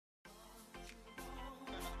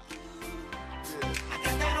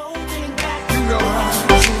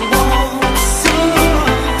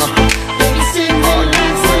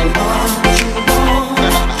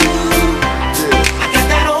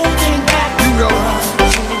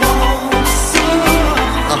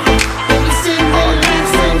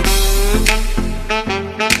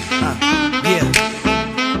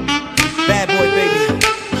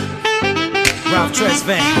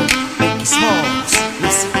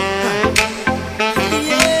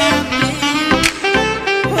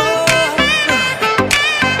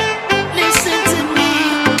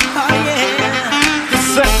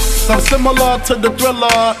Similar to the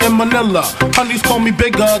Thriller in Manila. Honeys call me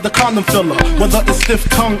bigger, the condom filler. Whether it's stiff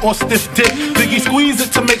tongue or stiff dick, Biggie squeeze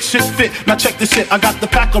it to make shit fit. Now check this shit, I got the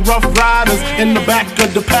pack of Rough Riders in the back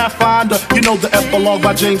of the Pathfinder. You know the epilogue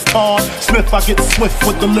by James Todd Smith. I get swift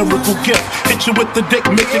with the lyrical gift. Hit you with the dick,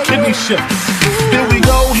 make your kidney shift. Here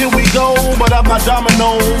we go, but I'm not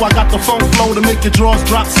domino. I got the funk flow to make your drawers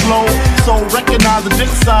drop slow. So recognize the dick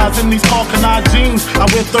size in these Carcanine jeans. I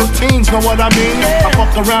wear 13s, know what I mean? I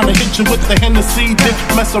fuck around and hit you with the Hennessy dick.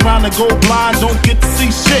 Mess around and go blind, don't get to see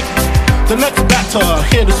shit. The next batter,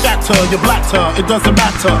 here to shatter your blatter, it doesn't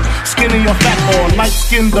matter. Skinny or fat or light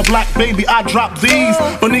skinned or black, baby, I drop these.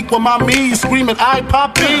 Bonique with my me, screaming I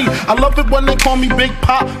poppy. I love it when they call me Big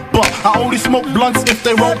Pop, but I only smoke blunts if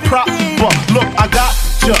they roll prop. But look, I got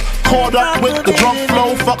ya caught up with the drunk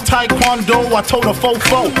flow. Fuck taekwondo, I told a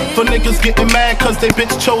fofo. For niggas getting mad cause they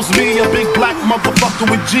bitch chose me, a big black motherfucker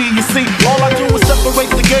with G. You see, all I do is separate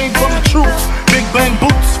the game from the truth. Big bang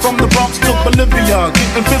boots from the Bronx to Bolivia,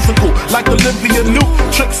 getting physical like Olivia Newt.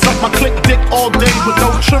 Tricks like my click dick all day with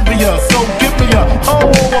no trivia. So give me a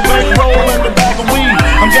a bank rolling